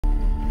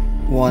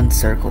One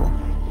circle.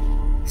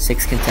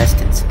 6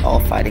 contestants, all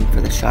fighting for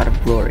the shot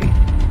of glory.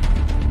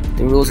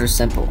 The rules are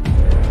simple.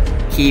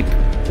 Keep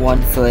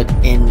one foot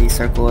in the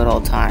circle at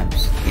all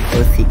times. If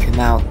both feet come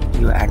out,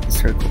 you are out of the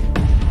circle.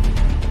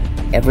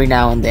 Every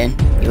now and then,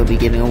 you will be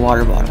given a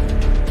water bottle.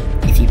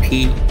 If you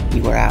pee,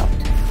 you are out.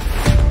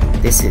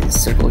 This is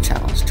Circle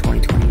Challenge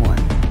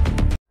 2021.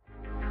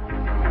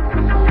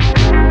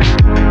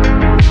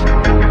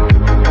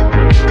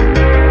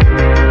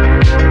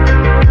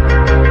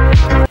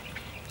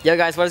 Yo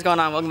guys, what is going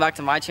on? Welcome back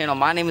to my channel.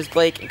 My name is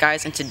Blake,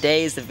 guys, and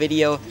today is the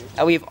video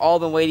that we've all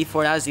been waiting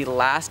for. That is the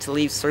last to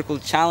leave circle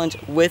challenge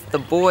with the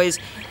boys.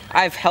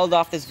 I've held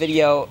off this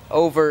video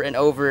over and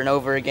over and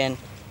over again,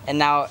 and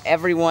now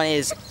everyone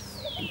is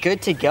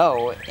good to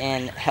go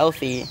and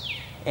healthy,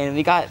 and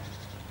we got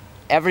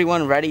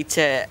everyone ready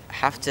to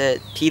have to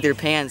pee their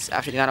pants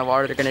after the amount of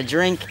water they're gonna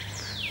drink.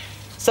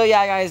 So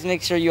yeah guys,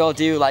 make sure you all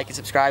do like and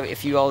subscribe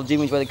if you all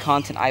do enjoy the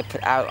content I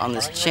put out on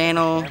this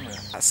channel.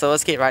 So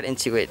let's get right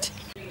into it.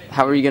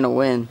 How are you gonna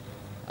win?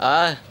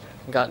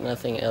 Got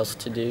nothing else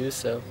to do,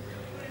 so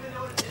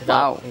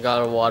Wow.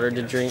 got a water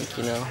to drink,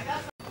 you know.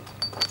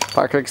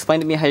 Parker,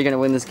 explain to me how you're gonna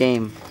win this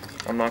game.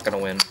 I'm not gonna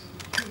win.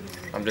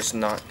 I'm just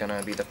not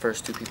gonna be the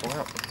first 2 people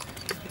out.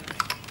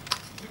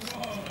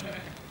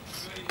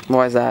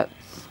 Why is that?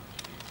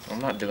 I'm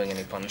not doing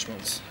any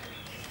punishments.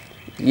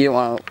 You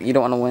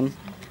don't wanna win?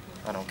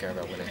 I don't care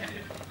about winning.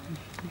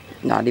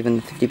 Not even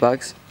the 50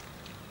 bucks?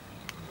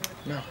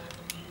 No.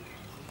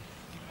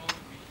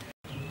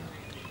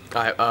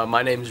 Hi,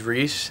 my name's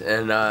Reese,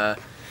 and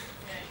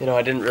you know,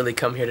 I didn't really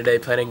come here today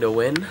planning to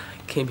win.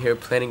 Came here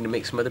planning to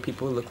make some other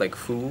people look like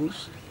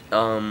fools.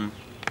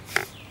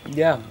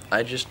 Yeah,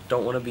 I just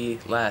don't want to be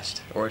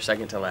last or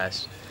second to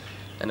last,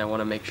 and I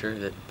want to make sure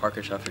that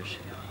Parker suffers.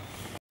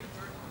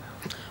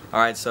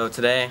 Alright, so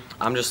today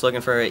I'm just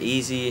looking for an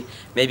easy,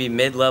 maybe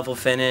mid-level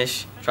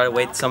finish. Try to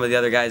wait some of the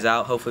other guys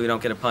out. Hopefully we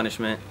don't get a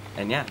punishment.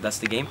 And yeah, that's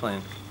the game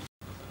plan.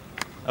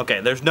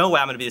 Okay, there's no way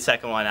I'm going to be the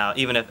second one out,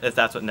 even if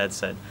that's what Ned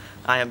said.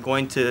 I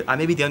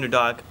may be the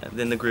underdog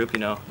in the group, you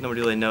know,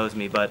 nobody really knows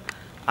me, but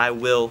I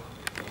will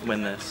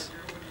win this.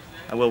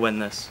 I will win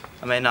this.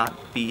 I may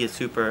not be a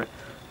super,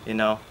 you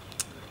know,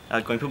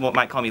 people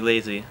might call me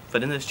lazy,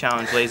 but in this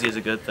challenge, lazy is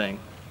a good thing.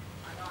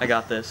 I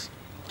got this.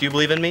 Do you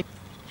believe in me?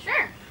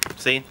 Sure.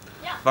 See?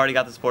 Yeah. I've already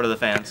got the support of the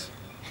fans.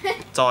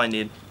 That's all I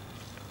need.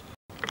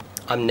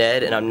 I'm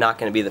Ned, and I'm not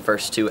going to be the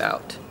first 2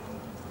 out.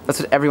 That's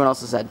what everyone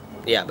else has said.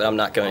 Yeah, but I'm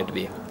not going to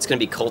be. It's going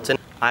to be Colton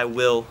I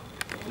will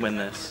win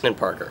this. and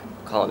Parker.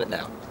 Calling it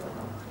now.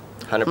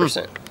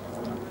 100%.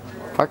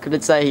 Parker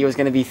did say he was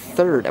gonna be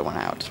third at one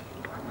out.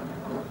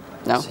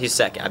 No? He's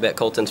second. I bet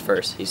Colton's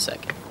first. He's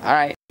second.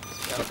 Alright.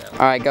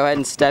 Alright, go ahead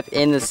and step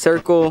in the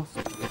circle.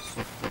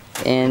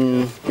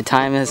 And the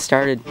time has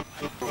started.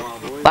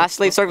 Last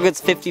to leave circle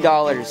gets $50.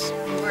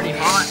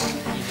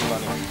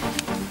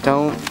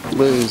 Don't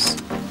lose.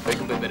 We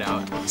can whip it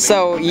out.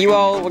 So you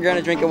all were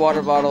gonna drink a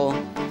water bottle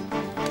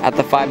at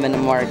the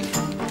 5-minute mark.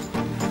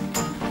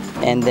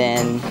 And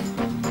then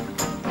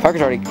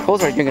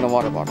Cole's already drinking a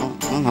water bottle.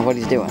 I don't know what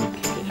he's doing.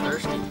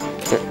 Thirsty.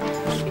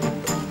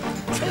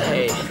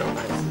 Hey,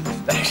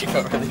 that actually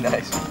felt really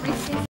nice.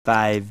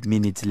 5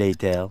 minutes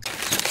later.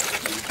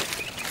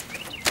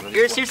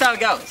 Here's how it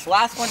goes.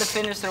 Last one to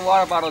finish their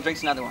water bottle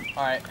drinks another one.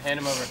 Alright, hand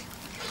him over.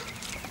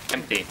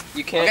 Empty.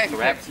 You can't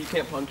correct. You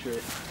can't puncture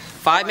it.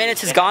 5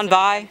 minutes has gone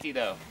by. Empty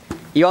though.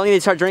 You all need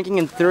to start drinking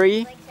in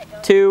 3,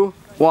 2,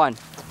 1.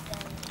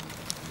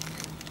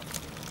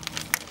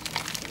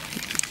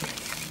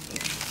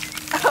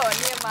 Oh,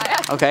 Nehemiah.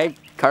 Okay,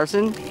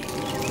 Carson.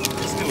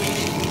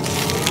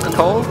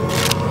 Cole.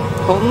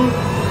 Colton.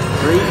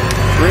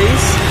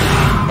 Reese.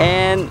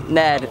 And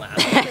Ned.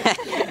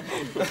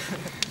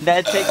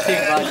 Ned takes 2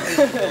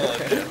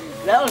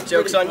 bucks.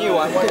 Joke's on you.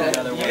 I won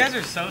another one. You guys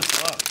are so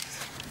slow.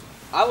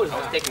 I was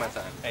taking my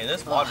time. Hey,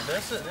 this water,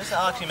 this will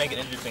actually make it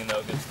interesting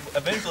though, because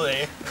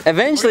eventually,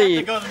 Eventually,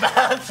 we're gonna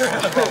have to go to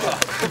the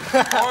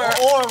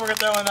bathroom, or we're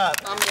throwing up.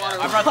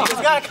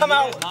 It's gotta come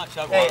out.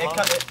 Hey, it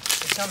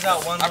comes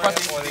out one way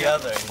or the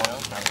other, you know.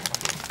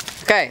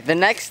 okay, the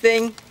next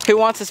thing, who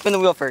wants to spin the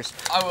wheel first?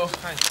 I will.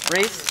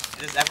 Reese?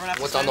 Does everyone have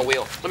What's to on the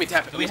wheel? Let me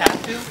tap it. Do we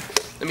have to?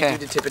 Let me Okay.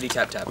 do the tippity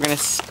tap tap. We're gonna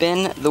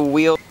spin the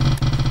wheel.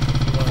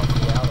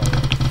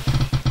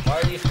 Why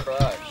are these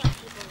crushed?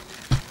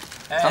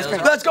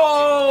 Sunscreen. Let's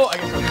go!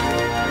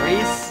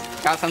 Reese,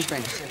 got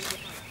sunscreen.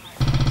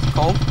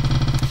 Cole?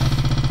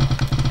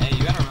 Hey,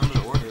 you gotta remember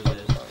the order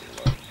this.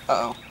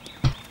 Uh-oh.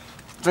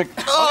 Drink.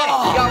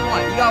 Oh!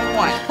 You got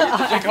one.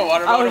 Drink a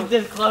water bottle.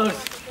 this close.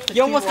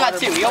 You almost got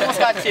 2. You almost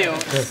got 2.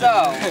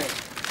 So,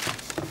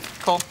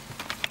 Cole.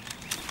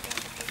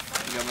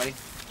 You go, buddy.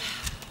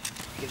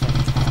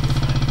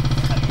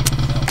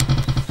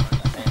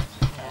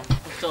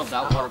 Still have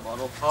that water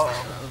bottle. I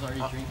was already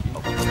drinking.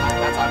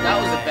 That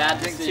was a bad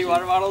drink. 2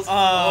 water bottles.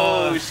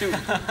 Oh, shoot.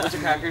 What's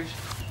your crackers?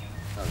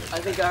 I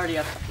think I already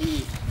have to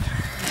pee.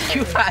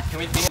 You had. Can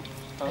we pee?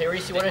 Hey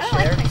Reese, you want to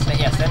share?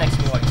 Yeah, stand next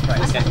to me while you Sprite.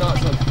 This is not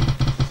so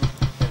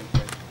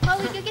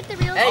we go get the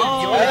real Hey,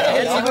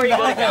 thing? that's where you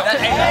go.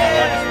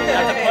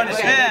 That's a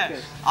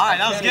punishment. All right,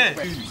 that was good.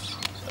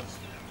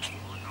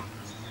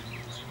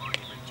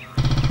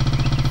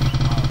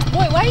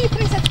 Boy, why are you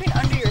putting sunscreen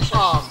under your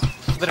shirt?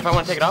 But if I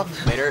want to take it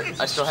off later,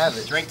 I still have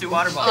it. Drink 2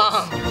 water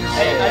bottles. I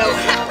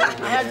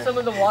had some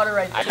of the water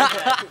right there.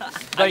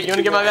 Buddy, you want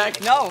to get my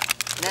bag? No.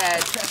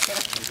 Ned.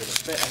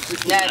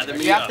 Ned,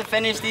 you have to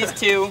finish these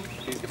 2.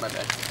 Please get my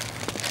bag.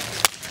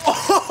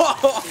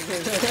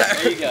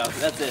 There you go.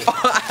 That's it.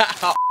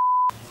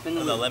 Spin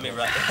the wheel. Let me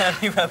rub.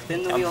 Let me rub.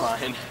 Spin the wheel.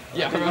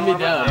 Yeah, run me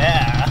down.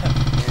 Yeah.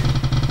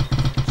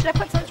 Should I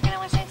put sunscreen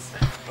on my face?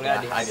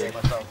 I did.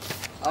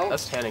 Oh.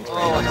 That's tanning.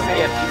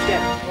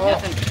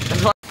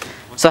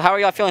 So how are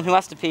y'all feeling? Who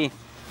has to pee?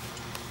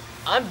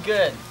 I'm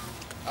good.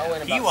 I'll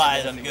win Pee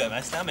wise, I'm good.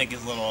 My stomach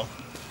is a little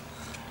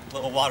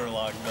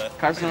waterlogged, but.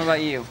 Carson, what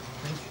about you?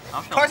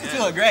 Carson's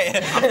feeling great.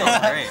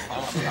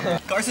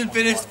 Carson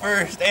finished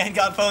first and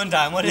got phone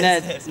time. What is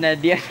this?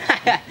 Ned, do you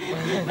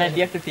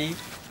have to pee?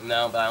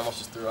 No, but I almost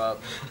just threw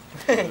up.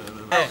 Put it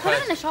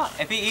in the shot.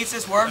 If he eats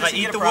this worm, If I does he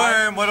eat get the a prize?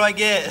 worm, what do I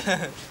get?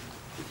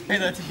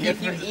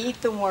 If you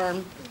eat the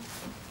worm,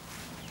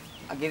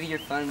 I'll give you your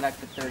phone back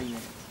for 30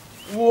 minutes.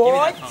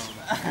 What?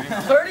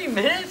 30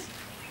 minutes?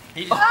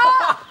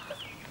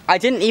 I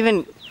didn't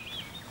even.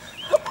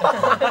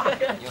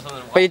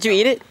 Wait, did you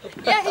eat it?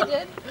 Yeah, he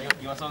did.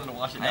 You want something to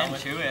wash it I down didn't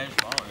with? chew it, I just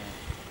swallowed it.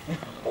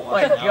 Oh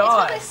my It's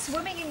god. probably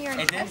swimming in your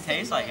It didn't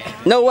taste like it.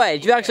 No way,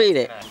 did you actually eat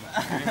it?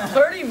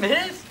 30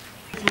 minutes?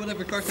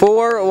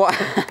 4, 1. I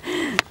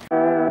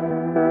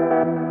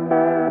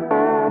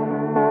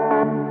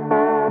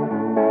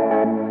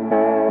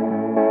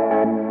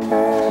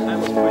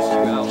almost pushed you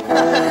out.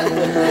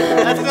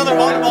 That's another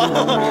water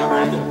bottle.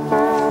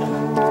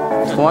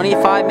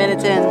 25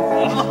 minutes in.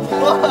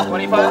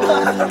 25?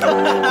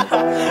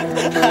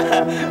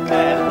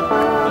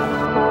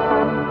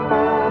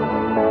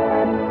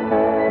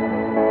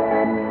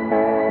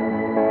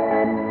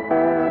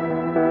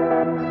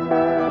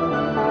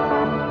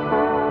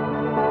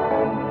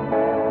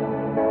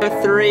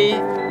 Three,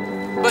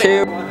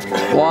 2,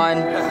 1.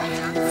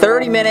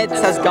 30 minutes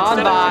has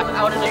gone by.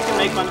 You can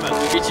make fun of us.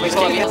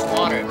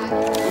 Water.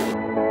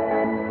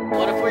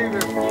 What if we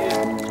refuse?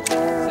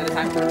 Set a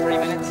time for 30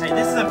 minutes. Hey,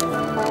 this is a.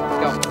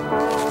 Go.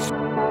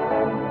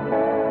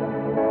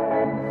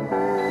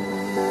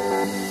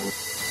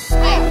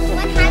 Hey,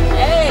 what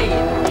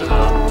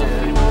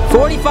happened?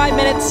 45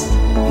 minutes.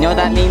 You know what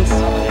that means?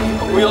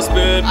 Wheel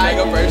spin. I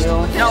go first.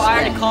 No, I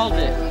already called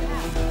it.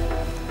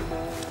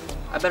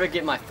 I better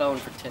get my phone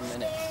for 10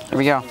 minutes. Here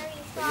we go.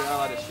 But you're not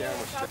allowed to share I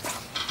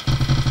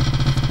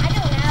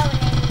don't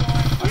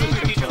know Who was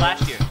your teacher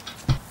last year?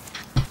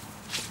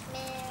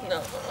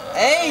 anymore.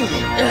 Hey!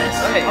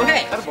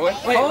 Okay.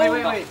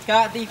 Wait.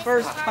 Got the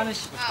first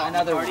punish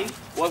another one.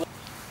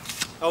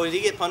 Oh, did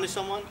he get punished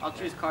someone? I'll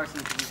choose Carson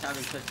because he's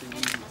having such an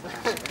easy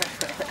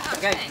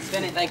Okay,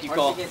 spin it. Thank you, Or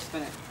Cole. if you get,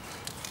 spin it.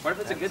 What if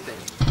it's a good thing?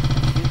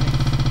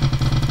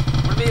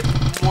 What if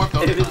it's more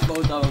phone? If it's both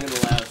of them, I'm gonna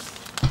last.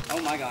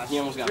 Oh my gosh. He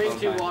almost got phone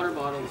time. water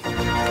bottles.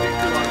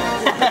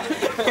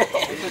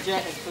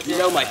 You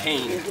know my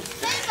pain. This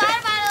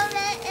water bottle,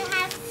 it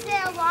has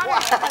still water.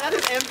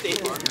 That's empty.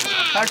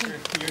 Carson.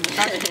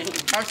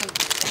 Carson.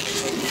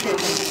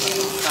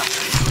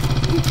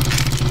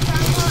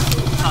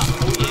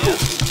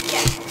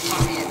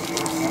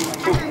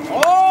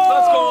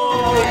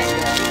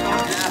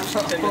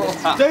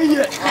 Dang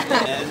it!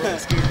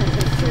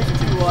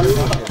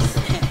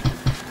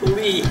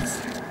 Please.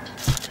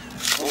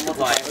 Oh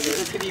my. I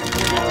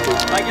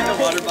get the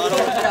water bottle.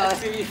 No,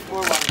 let's give you 4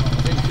 water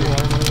bottles.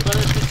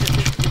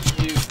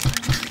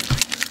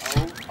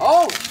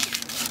 Oh!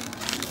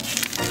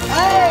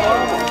 Hey!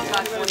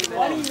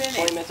 20 minutes.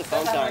 20 minutes of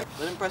phone time.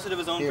 Let him press it of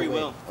his own free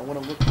will. I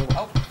want to look for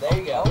Oh, there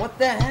you go. What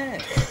the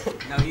heck?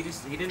 No, he didn't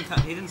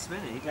spin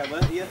it. Yeah,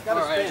 but you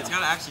gotta Alright. It's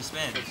gotta actually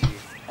spin.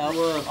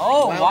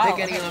 Oh, wow.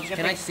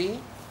 Can I see?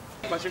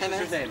 What's your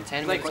sister's name?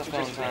 10 minutes of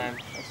phone time.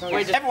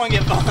 Wait, did everyone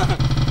get phone?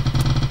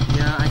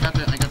 Yeah, I got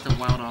the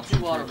wild option.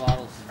 2 water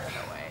bottles.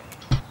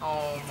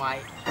 Oh my.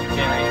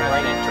 Okay,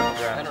 right in triple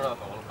draft. I don't know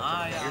if I want to.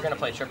 Yeah. You're gonna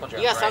play triple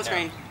draft. You got right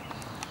sunscreen.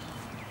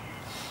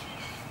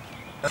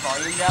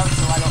 Volume down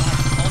so I don't have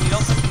to. Oh, you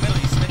don't put it in the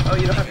middle, you spin it. now. Oh,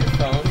 you don't have your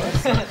phone.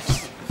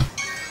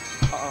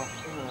 Uh-oh.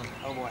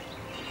 Oh boy.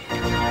 Who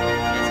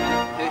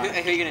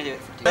are you gonna do it?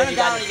 Turn it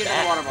down and you get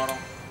another water bottle.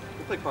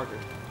 We'll play Parker.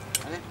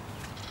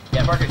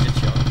 Yeah, Parker's just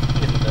chilling. He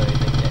doesn't know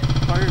anything yet.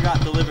 Parker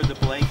got delivered the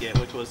blanket,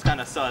 which was kind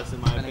of sus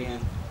in my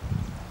opinion.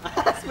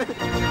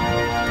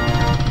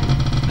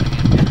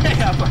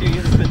 Yeah, Parker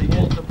gets spin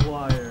again.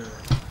 Multiplier.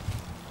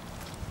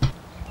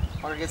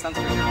 Parker, get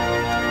sunscreen.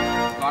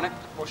 You want it?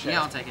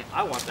 Yeah, I'll take it.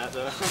 I want that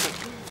though.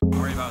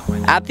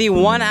 At the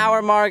 1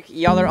 hour mark,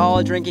 y'all are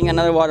all drinking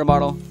another water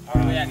bottle.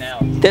 Where are we at now?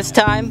 This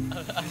time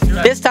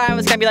it's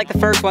gonna be like the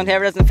first one.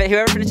 Whoever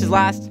finishes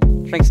last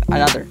drinks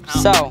another.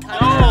 So,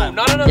 No,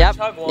 not another yep,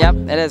 chug one. yep,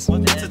 it is.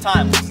 What's the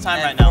time? What's the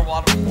time right now?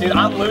 Dude,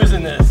 I'm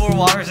losing this. 4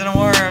 waters and a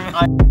worm.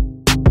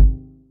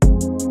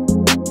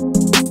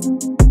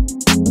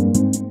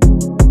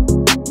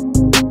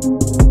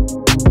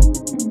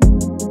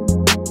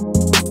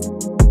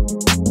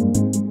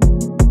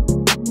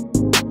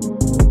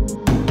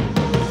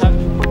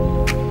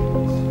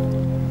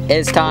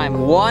 It's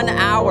time. 1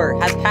 hour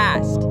has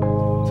passed.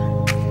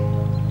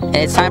 And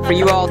it's time for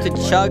you all to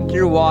chug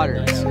your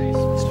waters. 3,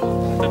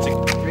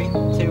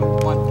 2,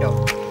 1,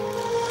 go.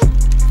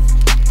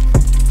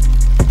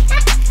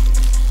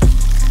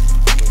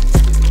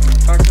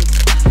 Carson.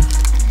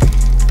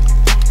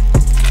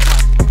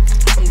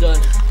 I'm done.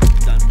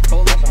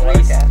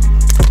 Reese.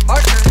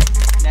 Partner.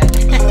 Ned.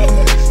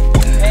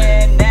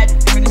 And Ned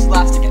finished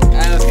last again.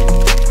 Okay.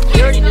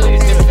 We already knew he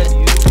was gonna finish.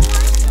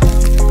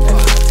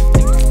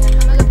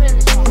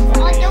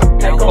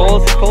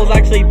 Cole's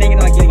actually thinking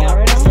about getting out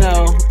right now?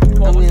 No.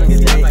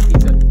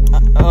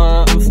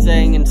 I'm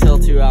staying until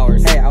 2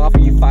 hours. Hey, I'll offer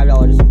you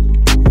 $5.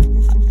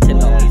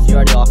 $10. You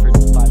already offered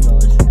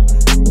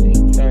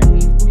 $5. Sorry.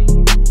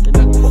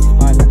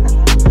 Fine.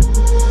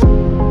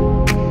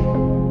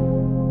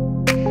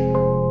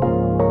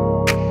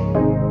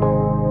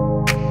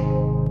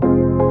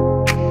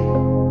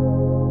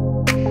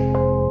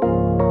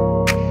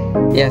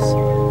 Yes.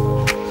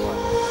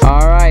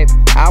 Alright,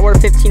 hour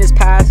 15 has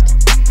passed.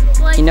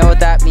 You know what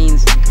that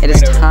means. It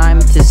is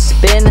time to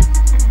spin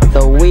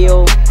the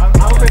wheel.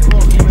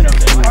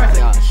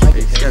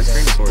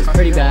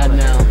 Pretty bad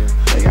now.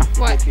 There you go.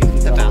 What?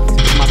 The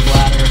balance. My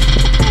bladder.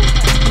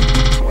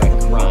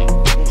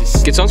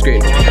 Get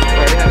sunscreen.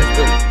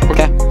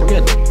 Okay. We're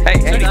good. Hey,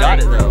 he's already got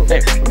it though.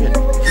 Hey, we're good.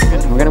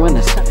 We're gonna win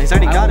this. He's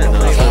already got it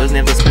though, so doesn't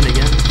have to spin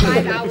again.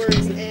 5 hours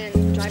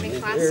in driving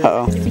class.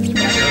 Uh-oh.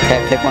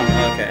 Okay, pick one.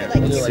 Okay,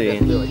 let's see.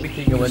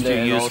 Let's do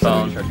use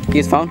phone.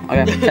 Use phone?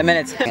 Okay, 10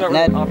 minutes.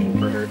 Ned. So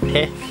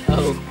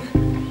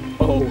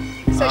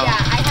yeah, I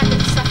had to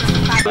suffer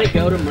for 5 I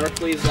go to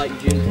Merkley's like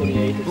June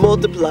 28th.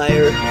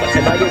 Multiplier.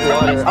 If I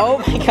get water. Oh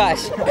my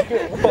gosh.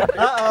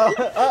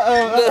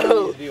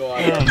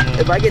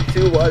 If I get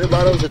 2 water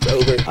bottles, it's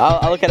over.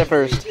 I'll look at it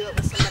first.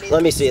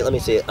 Let me see it.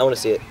 I want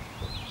to see it.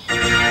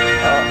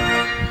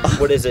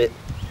 What is it?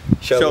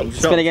 Show me.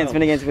 Spin again.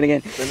 Spin again.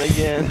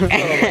 Oh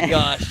my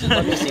gosh.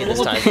 Let me see it this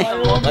time.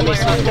 Let me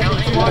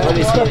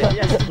see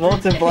it.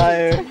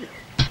 Multiplier.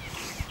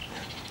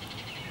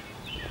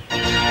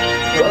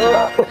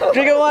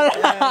 Drink of water.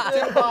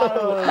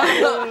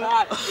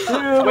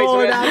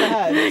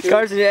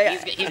 Carson,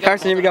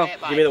 here we go.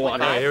 Give me the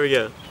water. Alright, here we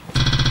go.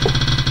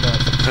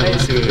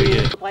 Let's see what we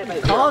get.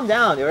 Calm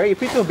down, alright? Your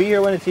pizza will be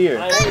here when it's here.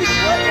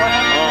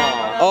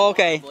 Oh,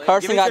 okay.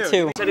 Carson got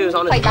 2.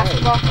 Play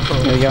basketball.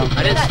 There we go.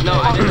 I didn't know.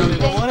 I didn't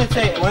know. Want to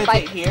take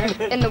here?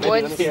 In the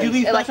woods.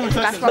 Like in the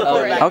basketball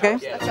court. Okay.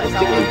 That's what I saw.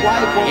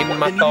 Give me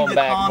my phone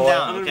back, Calm boy.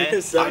 down, okay?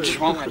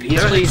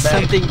 Please,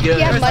 something Do good.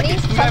 you have money?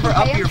 So I Whoever can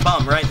up pay your him?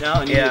 bum right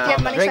now. And Do you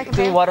have money so I can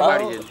pay him? water.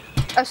 Oh,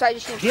 so I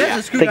just need He has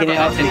a screwdriver Taking it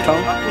out up his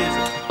phone?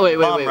 Wait.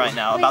 bum right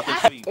now about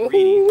this being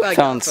greedy. I got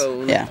Phones.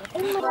 phone. Yeah.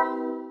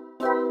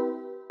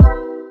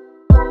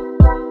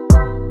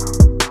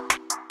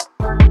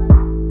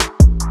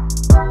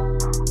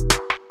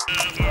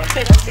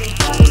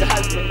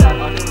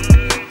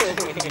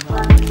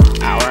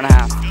 Hour and a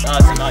half.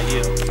 Us, not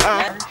you.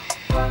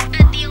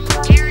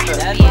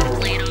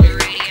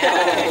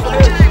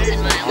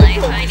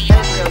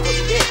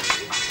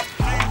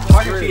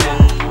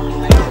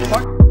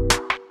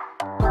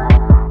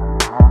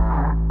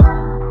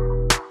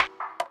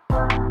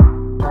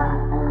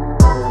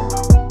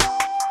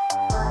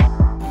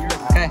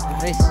 Okay,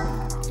 Reese.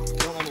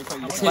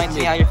 Explain to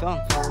me how you're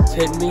feeling. It's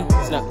hitting me.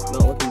 It's not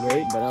looking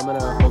great, but I'm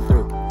gonna hold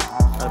through.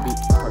 I'll beat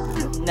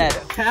Parker. Ned,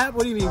 Cap?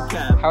 What do you mean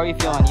cap? how are you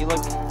feeling? You look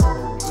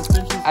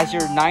as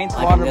your 9th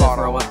water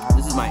bottle.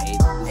 This is my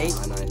 8th. This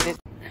is my 9th.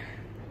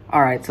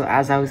 Alright, so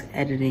as I was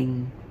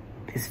editing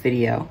this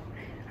video,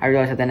 I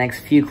realized that the next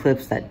few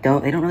clips that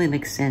don't really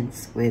make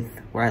sense with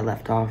where I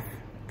left off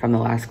from the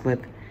last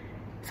clip.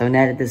 So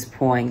Ned at this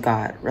point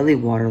got really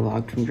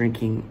waterlogged from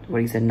drinking what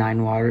he said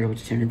 9 waters,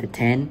 which turned into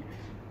 10,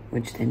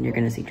 which then you're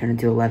gonna see turn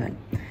into 11.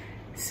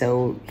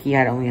 So he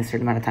had only a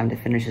certain amount of time to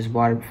finish his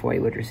water before he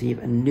would receive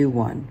a new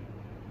one.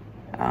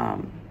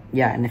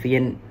 Yeah, and if he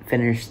didn't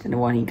finish the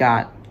one he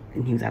got,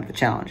 then he was out of the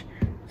challenge.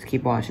 So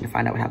keep watching to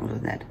find out what happens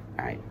with Ned.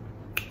 Alright.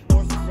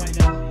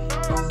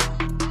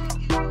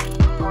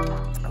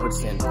 I would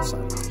stand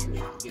inside.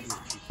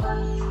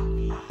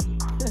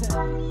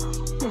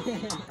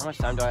 How much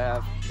time do I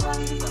have?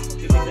 50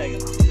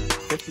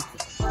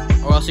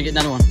 seconds. Or else you get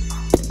another one.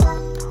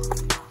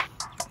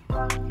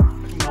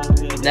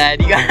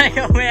 Ned, you gotta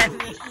go, man.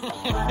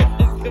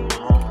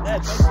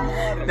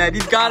 Ned,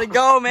 you gotta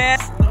go, man.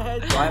 Do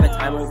I have a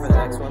time limit for the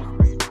next one?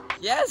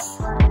 Yes.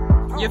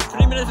 You have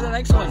 3 minutes for the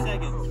next one.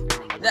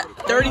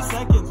 30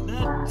 seconds.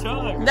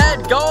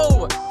 Ned,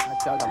 go. I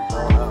chug, I'm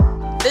throwing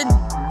up. Then.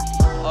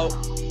 Oh,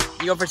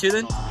 you go for 2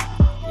 then?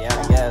 Yeah,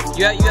 I guess.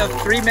 You have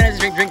 3 minutes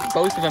to drink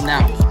both of them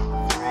now. 3, 2,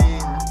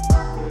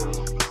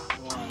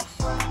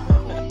 1.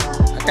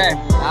 Okay,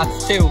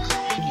 that's 2.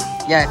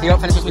 Yeah, if you don't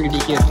finish this one, you're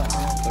DQ.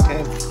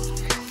 Okay.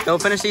 Go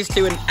finish these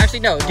 2 and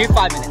actually no, do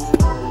 5 minutes.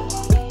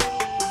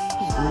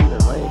 Either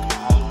way.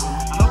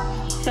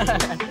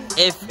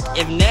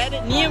 If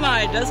Ned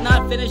Nehemiah does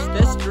not finish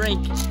this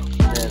drink,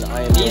 Then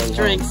I am these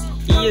drinks,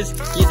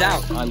 he's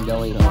out. I'm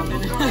going home.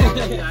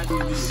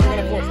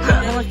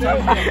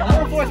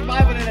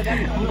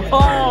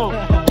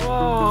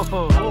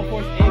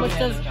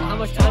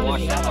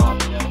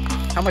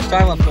 How much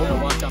time left?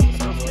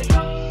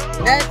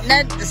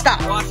 Ned,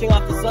 stop. Washing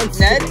off the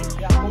sunset.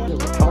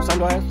 Ned, How much time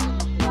do I have?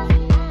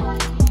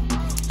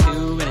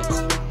 2 minutes.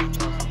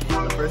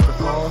 The first to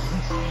fall.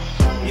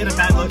 You had a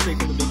bad luck streak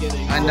from the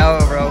beginning. I know,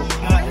 bro.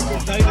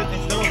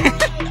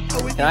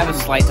 Can I have a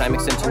slight time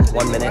extension?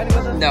 1 minute.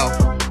 No.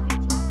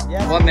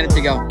 1 minute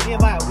to go.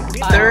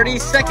 30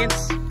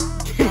 seconds.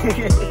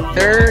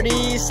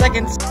 30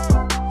 seconds.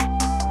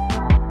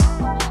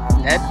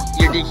 Ned,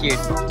 you're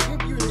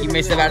DQ'd. You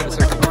may step out of the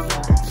circle.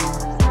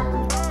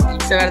 You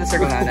step out of the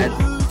circle now, Ned.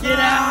 Get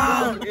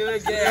out!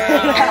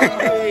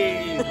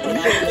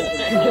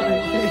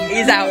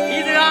 He's out.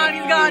 He's gone.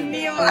 He's gone.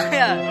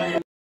 Nehemiah.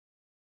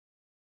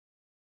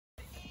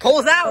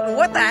 Cole's out.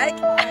 What the heck?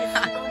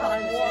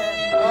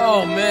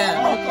 Oh man.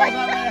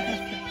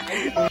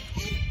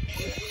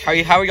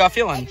 How are y'all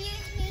feeling?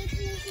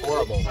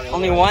 Horrible.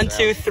 Only 1,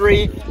 2,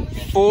 3,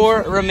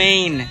 4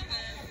 remain.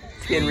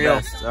 It's getting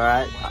real. All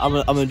right, I'm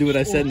gonna do what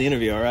I said in the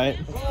interview. All right,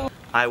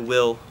 I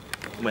will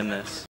win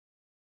this.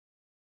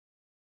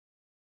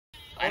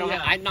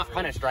 I'm not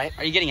punished, right?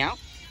 Are you getting out?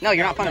 No,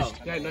 you're not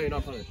punished. No, you're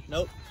not punished.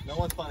 Nope, no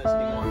one's punished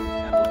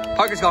anymore.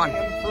 Parker's gone.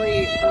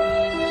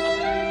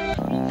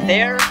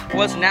 There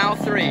was now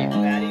 3.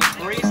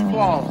 3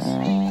 squalls.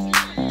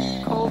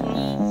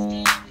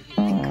 Colton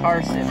and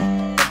Carson,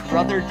 the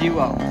brother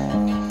duo.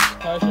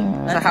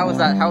 So how was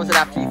that? How was it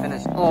after you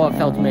finished? Oh, it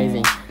felt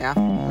amazing. Yeah?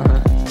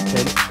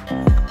 Good.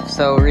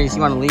 So Reese,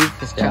 you want to leave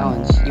this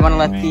challenge? You want to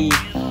let the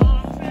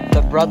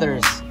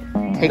brothers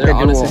take the duel?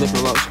 Honestly, looking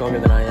a lot stronger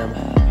than I am.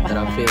 That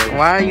I'm feeling.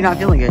 Why are you not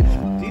feeling good?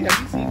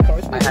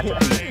 I had to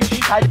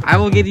pee. I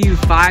will give you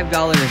 $5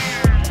 to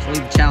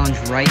leave the challenge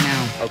right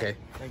now. Okay.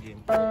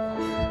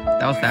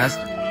 That was fast.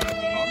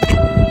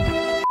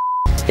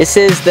 This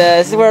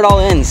is where it all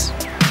ends.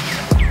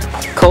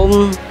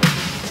 Colton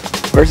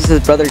versus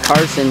his brother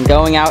Carson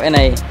going out in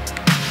a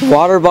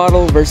water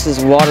bottle versus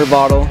water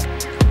bottle.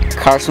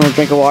 Carson will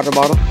drink a water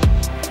bottle.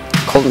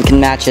 Colton can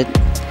match it.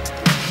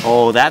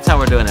 Oh, that's how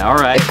we're doing it. All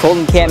right. If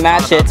Colton can't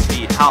match it,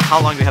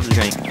 How long do we have to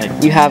drink? Like,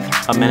 you have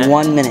a minute?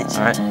 1 minute.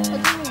 all right.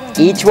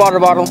 Each water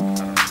bottle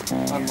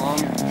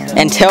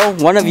until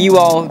one of you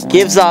all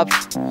gives up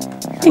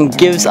and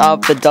gives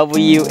up the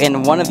W,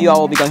 and one of you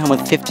all will be going home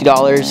with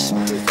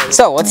 $50.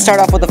 So let's start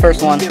off with the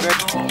first one.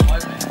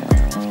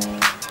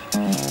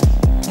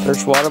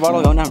 First water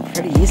bottle going down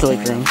pretty easily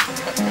for him.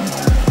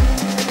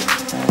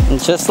 And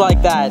just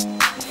like that,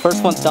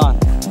 first one's done.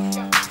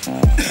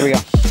 Here we go.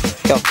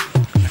 Go.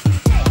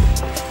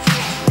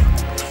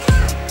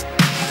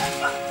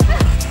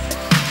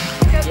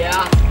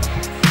 Yeah.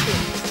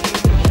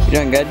 You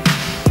doing good?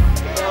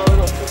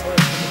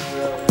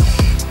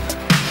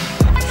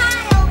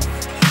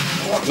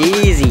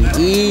 Easy,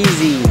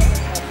 easy.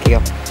 Okay,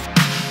 go.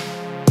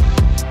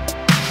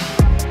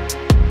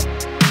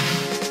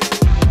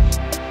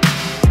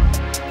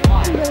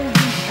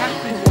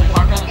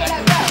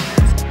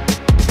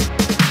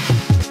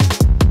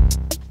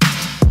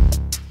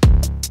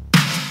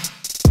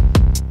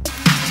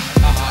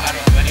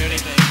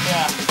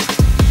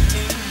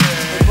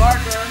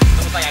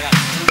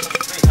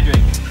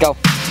 Go.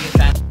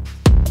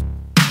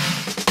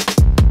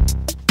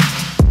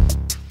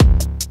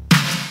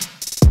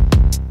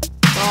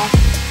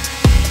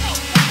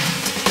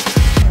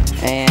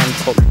 And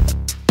pull.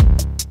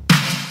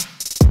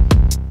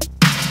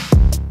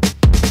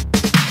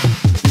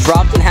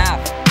 Dropped in half.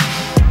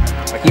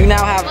 You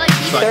now have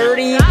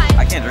 30.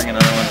 I can't drink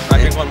another one. I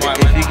drink one more. If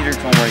you can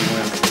drink one more, you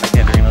win. I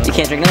can't drink another You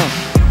can't drink another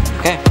one.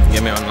 Okay. one.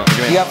 Give me one. Give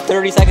me You have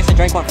 30 seconds to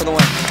drink one for the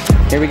win.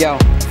 Here we go.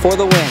 For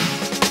the win.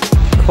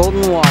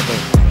 Colton Walker.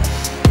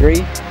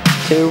 3,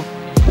 2,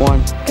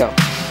 1, go.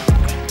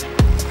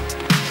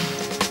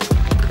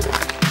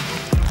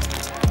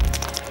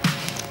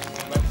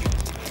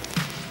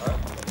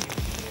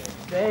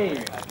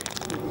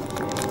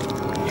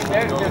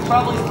 There's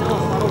probably still a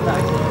funnel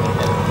back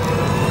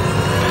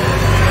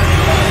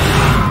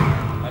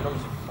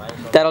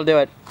there. That'll do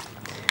it.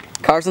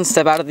 Carson,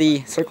 step out of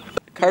the circle.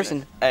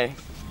 Carson. Hey,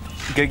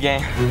 good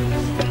game.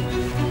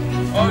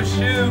 Oh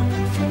shoot!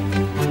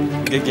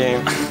 Good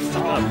game.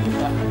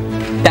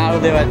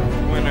 That'll do it.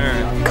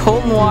 Winner.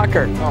 Colton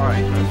Walker. All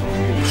right.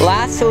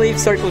 Last to leave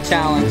circle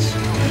challenge.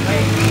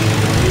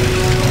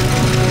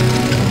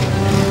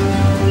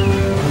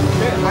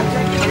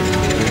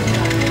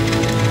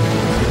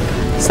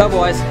 So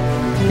boys,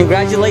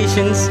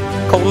 congratulations,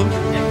 Colton.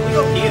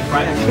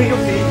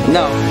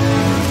 No.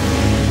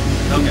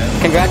 Okay.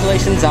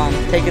 Congratulations on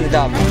taking the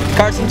dub.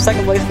 Carson,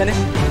 second place finish.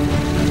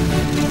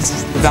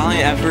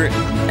 Valiant effort.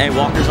 Hey,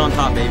 Walker's on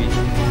top, baby.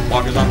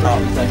 Walker's on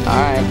top.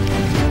 Alright.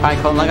 Alright,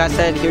 Colton, like I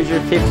said, here's your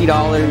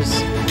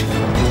 $50.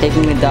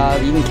 taking the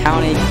dub. You can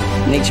count it,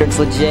 make sure it's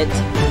legit.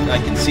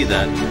 I can see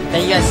that.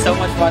 Thank you guys so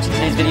much for watching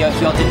today's video. If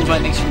you all did enjoy,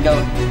 make sure to go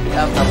hit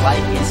the like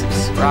and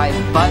subscribe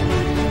button.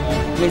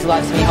 It means a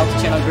lot to me, helps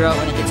the channel grow,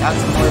 and it gets out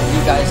to more of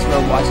you guys who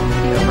are watching the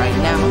video right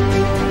now.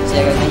 So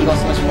yeah guys, thank you all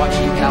so much for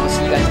watching, and I will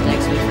see you guys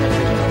next week for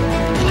another video.